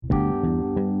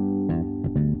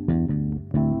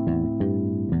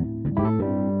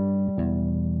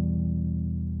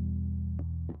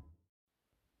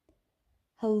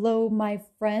Hello, my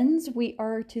friends. We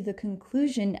are to the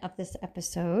conclusion of this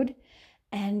episode.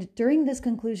 And during this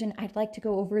conclusion, I'd like to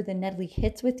go over the Nedley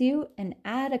hits with you and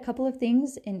add a couple of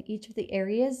things in each of the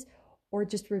areas, or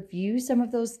just review some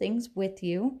of those things with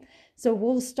you. So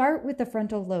we'll start with the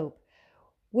frontal lobe.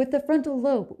 With the frontal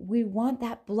lobe, we want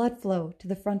that blood flow to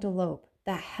the frontal lobe.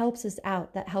 That helps us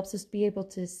out. That helps us be able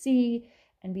to see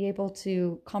and be able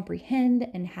to comprehend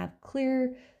and have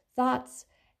clear thoughts.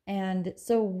 And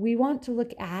so we want to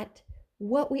look at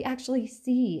what we actually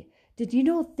see. Did you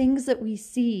know things that we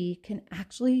see can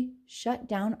actually shut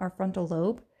down our frontal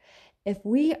lobe? If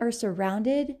we are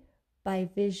surrounded by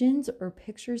visions or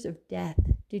pictures of death,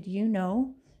 did you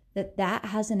know that that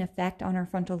has an effect on our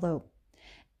frontal lobe?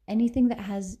 Anything that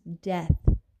has death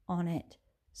on it,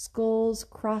 skulls,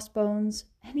 crossbones,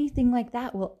 anything like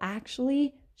that will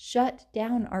actually shut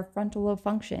down our frontal lobe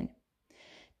function.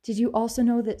 Did you also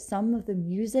know that some of the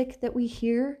music that we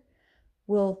hear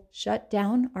will shut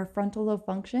down our frontal lobe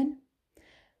function?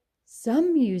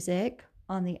 Some music,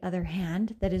 on the other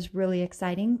hand, that is really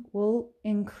exciting, will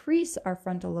increase our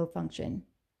frontal lobe function.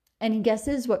 Any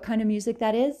guesses what kind of music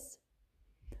that is?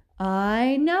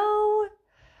 I know!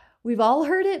 We've all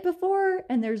heard it before,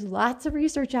 and there's lots of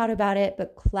research out about it,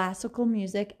 but classical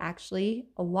music, actually,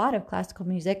 a lot of classical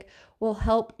music, will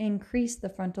help increase the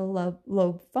frontal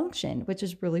lobe function, which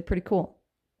is really pretty cool.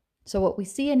 So what we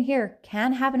see and hear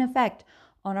can have an effect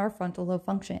on our frontal lobe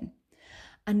function.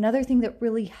 Another thing that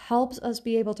really helps us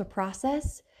be able to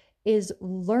process is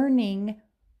learning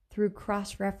through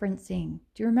cross-referencing.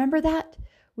 Do you remember that?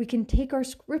 We can take our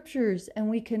scriptures and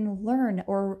we can learn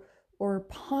or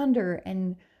ponder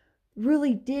and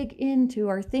really dig into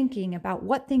our thinking about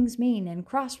what things mean and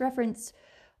cross-reference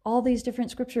all these different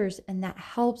scriptures, and that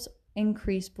helps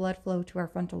increase blood flow to our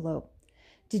frontal lobe.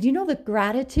 Did you know that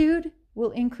gratitude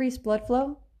will increase blood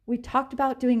flow? We talked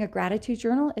about doing a gratitude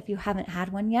journal. If you haven't had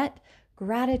one yet,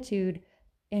 gratitude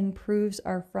improves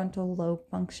our frontal lobe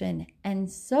function,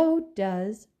 and so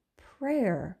does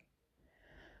prayer.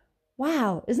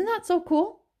 Wow, isn't that so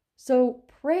cool? So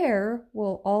prayer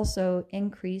will also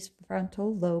increase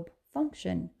frontal lobe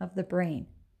function of the brain.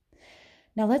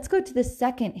 Now let's go to the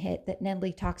second hit that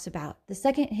Nedley talks about. The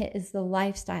second hit is the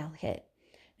lifestyle hit.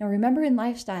 Now remember, in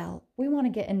lifestyle, we want to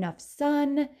get enough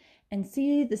sun and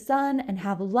see the sun and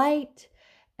have light,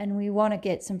 and we want to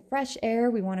get some fresh air.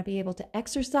 We want to be able to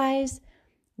exercise.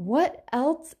 What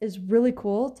else is really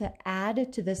cool to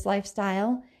add to this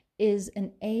lifestyle is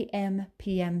an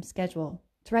AM/PM schedule.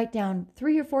 To write down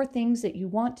 3 or 4 things that you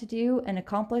want to do and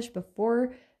accomplish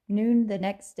before noon the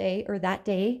next day, or that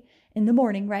day in the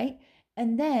morning, right?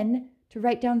 And then to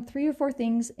write down 3 or 4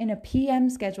 things in a PM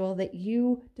schedule that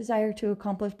you desire to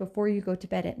accomplish before you go to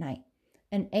bed at night.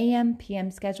 An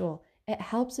AM/PM schedule. It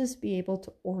helps us be able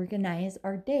to organize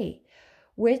our day.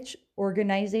 Which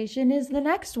organization is the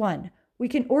next one? We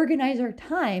can organize our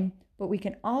time, but we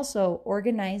can also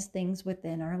organize things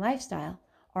within our lifestyle,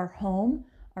 our home,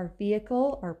 our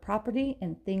vehicle, our property,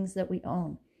 and things that we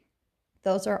own.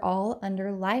 Those are all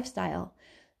under lifestyle.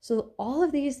 So all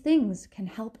of these things can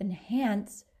help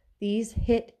enhance these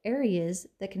hit areas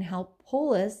that can help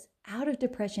pull us out of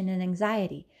depression and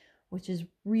anxiety, which is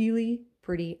really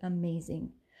pretty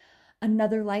amazing.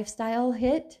 Another lifestyle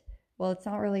hit, well, it's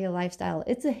not really a lifestyle.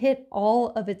 It's a hit all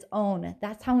of its own.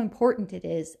 That's how important it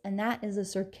is. And that is a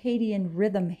circadian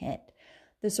rhythm hit.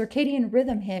 The circadian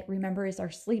rhythm hit, remember, is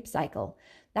our sleep cycle.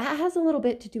 That has a little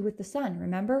bit to do with the sun.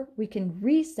 Remember, we can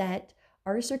reset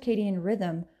our circadian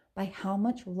rhythm by how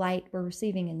much light we're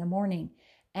receiving in the morning,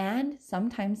 and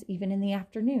sometimes even in the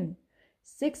afternoon.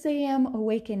 6 a.m.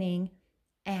 awakening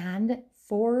and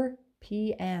 4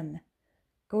 p.m.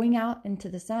 Going out into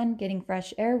the sun, getting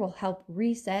fresh air will help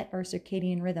reset our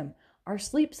circadian rhythm. Our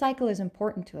sleep cycle is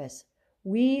important to us.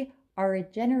 We are a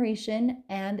generation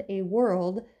and a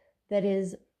world that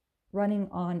is running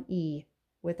on E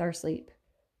with our sleep.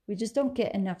 We just don't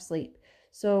get enough sleep.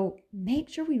 So make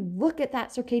sure we look at that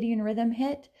circadian rhythm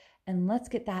hit, and let's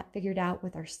get that figured out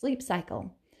with our sleep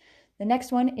cycle. The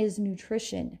next one is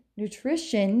nutrition.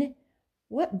 Nutrition,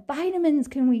 what vitamins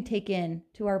can we take in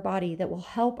to our body that will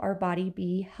help our body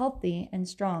be healthy and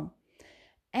strong?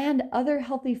 And other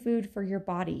healthy food for your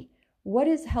body. What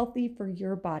is healthy for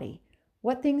your body?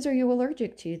 What things are you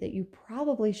allergic to that you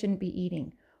probably shouldn't be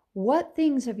eating? What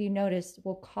things have you noticed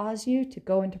will cause you to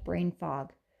go into brain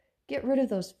fog? Get rid of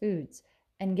those foods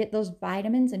and get those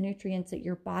vitamins and nutrients that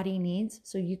your body needs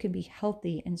so you can be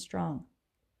healthy and strong.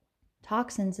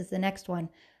 Toxins is the next one.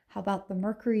 How about the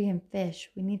mercury in fish?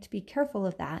 We need to be careful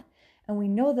of that. And we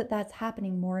know that that's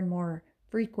happening more and more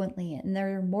frequently, and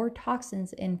there are more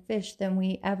toxins in fish than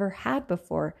we ever had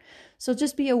before. So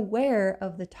just be aware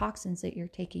of the toxins that you're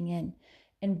taking in.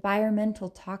 Environmental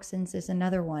toxins is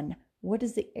another one. What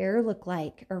does the air look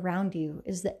like around you?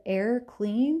 Is the air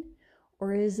clean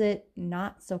or is it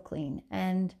not so clean?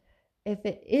 And if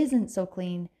it isn't so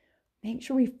clean, make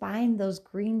sure we find those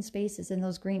green spaces and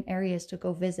those green areas to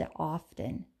go visit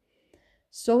often.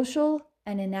 Social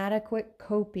and inadequate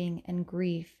coping and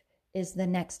grief is the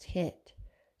next hit.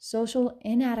 Social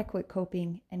inadequate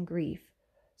coping and grief.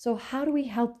 So how do we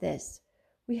help this?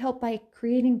 We help by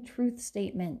creating truth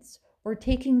statements or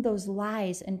taking those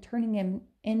lies and turning them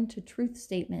into truth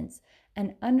statements,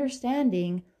 and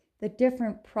understanding the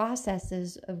different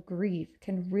processes of grief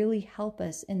can really help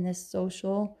us in this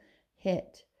social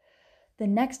hit. The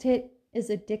next hit is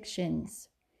addictions.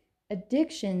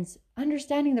 Addictions,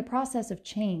 understanding the process of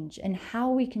change and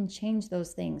how we can change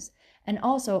those things, and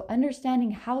also understanding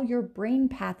how your brain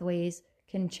pathways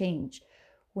can change.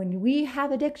 When we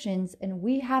have addictions and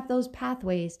we have those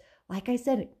pathways, like I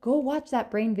said, go watch that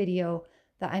brain video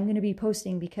that I'm going to be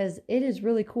posting because it is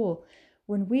really cool.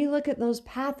 When we look at those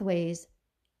pathways,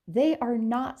 they are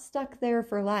not stuck there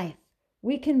for life.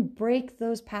 We can break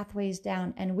those pathways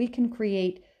down and we can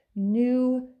create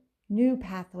new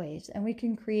pathways, and we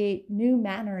can create new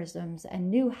mannerisms and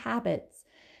new habits,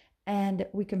 and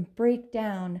we can break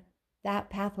down that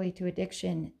pathway to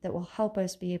addiction that will help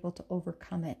us be able to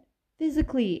overcome it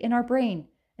physically in our brain.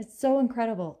 It's so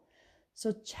incredible.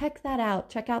 So check that out.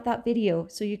 Check out that video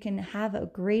so you can have a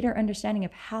greater understanding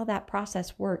of how that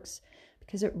process works,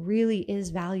 because it really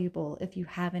is valuable if you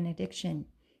have an addiction.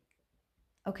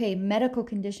 Okay, medical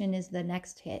condition is the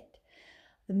next hit.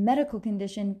 The medical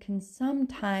condition can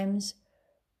sometimes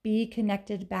be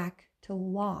connected back to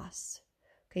loss.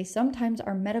 Okay, sometimes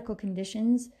our medical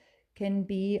conditions can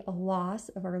be a loss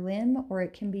of our limb, or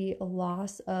it can be a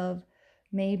loss of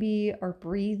maybe our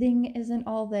breathing isn't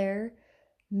all there.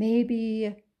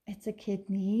 Maybe it's a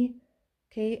kidney.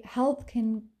 Okay, health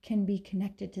can be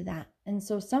connected to that. And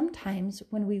so sometimes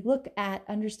when we look at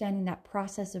understanding that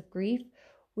process of grief,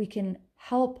 we can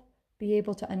help be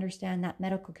able to understand that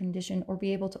medical condition or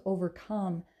be able to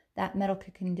overcome that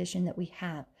medical condition that we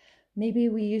have. Maybe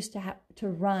we used to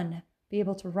be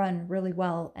able to run really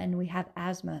well, and we have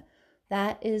asthma.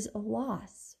 That is a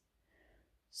loss.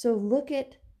 So look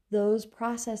at those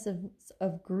processes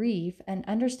of grief and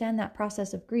understand that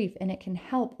process of grief, and it can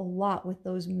help a lot with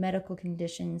those medical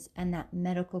conditions and that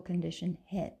medical condition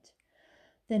hit.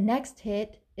 The next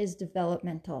hit is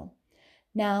developmental.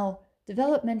 Now,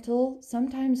 developmental,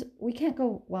 sometimes we can't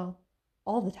go, well,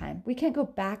 all the time, we can't go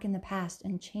back in the past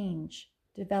and change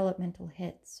developmental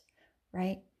hits,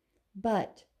 right?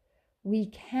 But we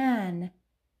can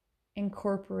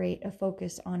incorporate a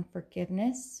focus on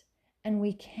forgiveness, and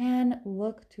we can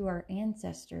look to our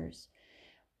ancestors.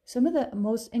 Some of the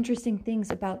most interesting things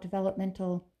about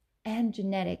developmental and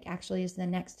genetic actually is the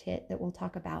next hit that we'll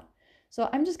talk about. So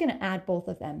I'm just going to add both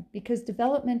of them because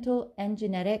developmental and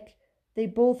genetic, they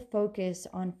both focus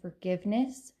on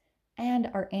forgiveness and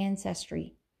our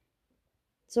ancestry.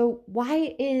 So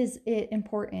why is it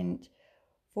important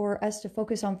for us to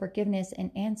focus on forgiveness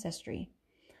and ancestry?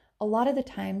 A lot of the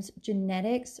times,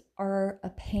 genetics are a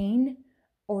pain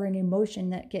or an emotion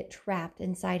that get trapped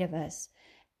inside of us.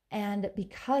 And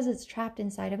because it's trapped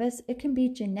inside of us, it can be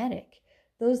genetic.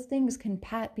 Those things can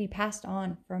be passed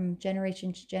on from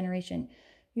generation to generation.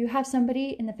 You have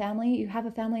somebody in the family, you have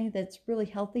a family that's really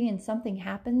healthy, and something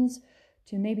happens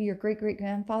to maybe your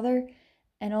great-great-grandfather,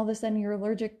 and all of a sudden you're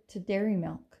allergic to dairy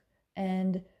milk.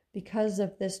 And because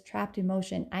of this trapped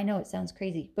emotion, I know it sounds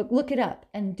crazy, but look it up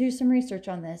and do some research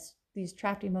on this, these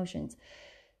trapped emotions.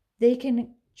 They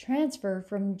can transfer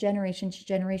from generation to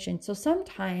generation. So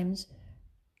sometimes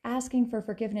asking for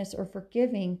forgiveness or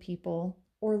forgiving people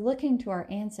or looking to our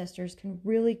ancestors can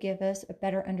really give us a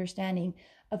better understanding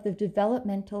of the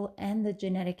developmental and the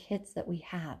genetic hits that we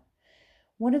have.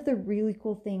 One of the really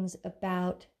cool things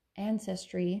about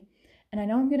ancestry, and I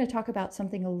know I'm going to talk about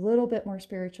something a little bit more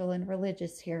spiritual and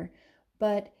religious here,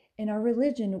 but in our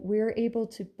religion, we're able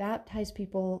to baptize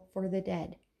people for the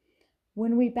dead.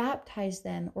 When we baptize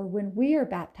them, or when we are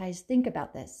baptized, think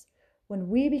about this. When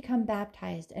we become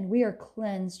baptized and we are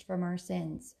cleansed from our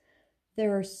sins,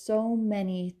 there are so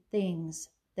many things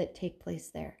that take place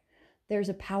there. There's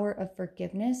a power of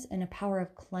forgiveness and a power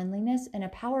of cleanliness and a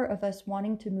power of us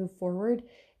wanting to move forward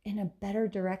in a better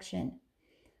direction.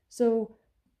 So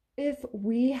if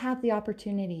we have the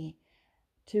opportunity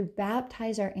to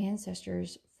baptize our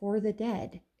ancestors for the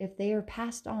dead, if they are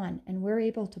passed on and we're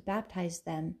able to baptize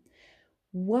them,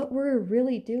 what we're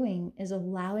really doing is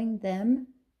allowing them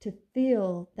to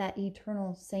feel that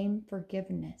eternal same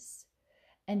forgiveness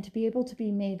and to be able to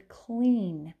be made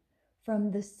clean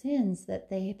from the sins that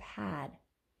they've had.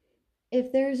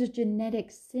 If there's a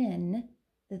genetic sin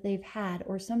that they've had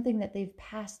or something that they've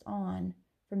passed on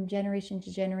from generation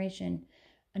to generation,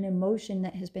 an emotion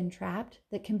that has been trapped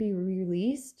that can be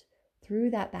released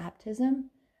through that baptism,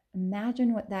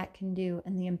 imagine what that can do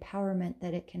and the empowerment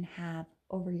that it can have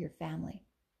over your family.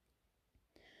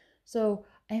 So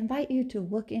I invite you to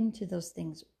look into those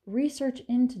things, research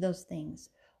into those things,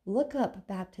 look up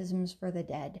baptisms for the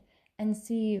dead and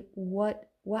see what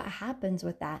happens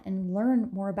with that and learn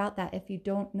more about that if you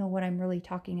don't know what I'm really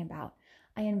talking about.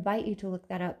 I invite you to look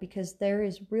that up because there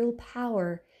is real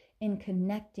power in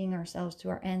connecting ourselves to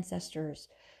our ancestors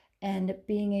and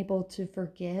being able to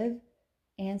forgive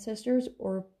ancestors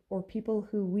or people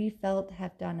who we felt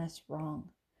have done us wrong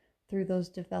through those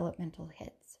developmental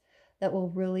hits that will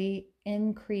really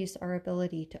increase our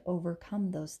ability to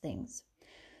overcome those things.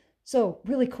 So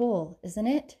really cool, isn't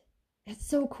it? It's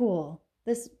so cool.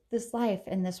 This life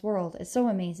and this world is so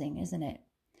amazing, isn't it?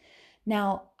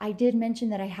 Now, I did mention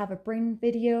that I have a brain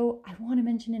video. I want to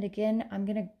mention it again. I'm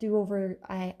going to do over,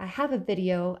 I have a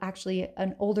video, actually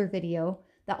an older video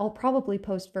that I'll probably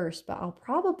post first, but I'll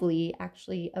probably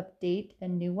actually update a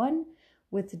new one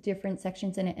with different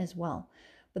sections in it as well.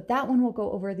 But that one will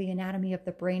go over the anatomy of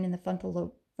the brain and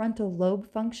the frontal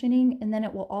lobe functioning, and then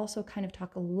it will also kind of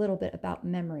talk a little bit about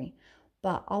memory.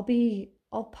 But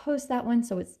I'll post that one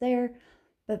so it's there.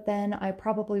 But then I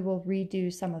probably will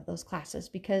redo some of those classes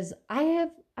because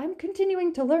I'm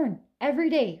continuing to learn every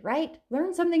day, right?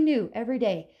 Learn something new every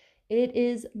day. It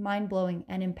is mind-blowing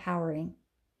and empowering.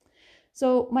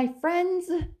 So my friends,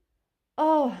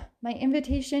 my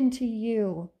invitation to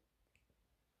you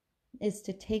is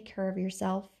to take care of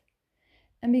yourself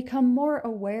and become more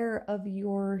aware of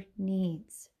your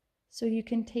needs so you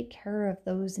can take care of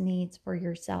those needs for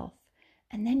yourself.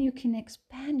 And then you can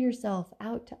expand yourself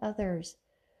out to others.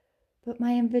 But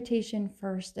my invitation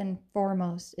first and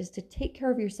foremost is to take care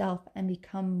of yourself and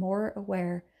become more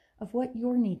aware of what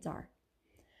your needs are.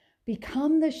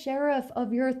 Become the sheriff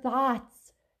of your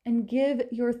thoughts and give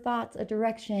your thoughts a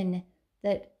direction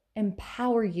that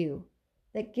empower you,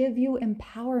 that give you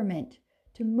empowerment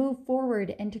to move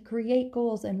forward and to create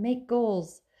goals and make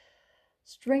goals.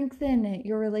 Strengthen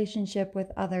your relationship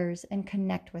with others and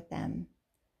connect with them.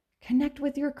 Connect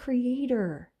with your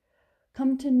Creator.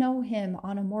 Come to know Him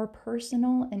on a more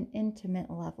personal and intimate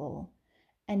level.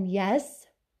 And yes,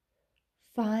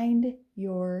 find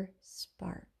your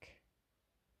spark.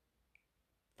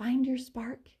 Find your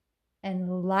spark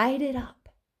and light it up.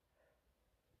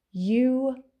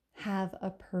 You have a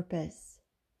purpose.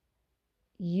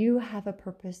 You have a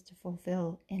purpose to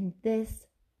fulfill in this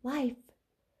life.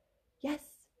 Yes,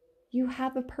 you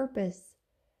have a purpose,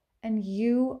 and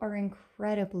you are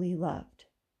incredibly loved.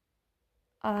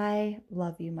 I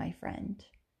love you, my friend,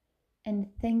 and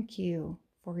thank you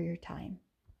for your time.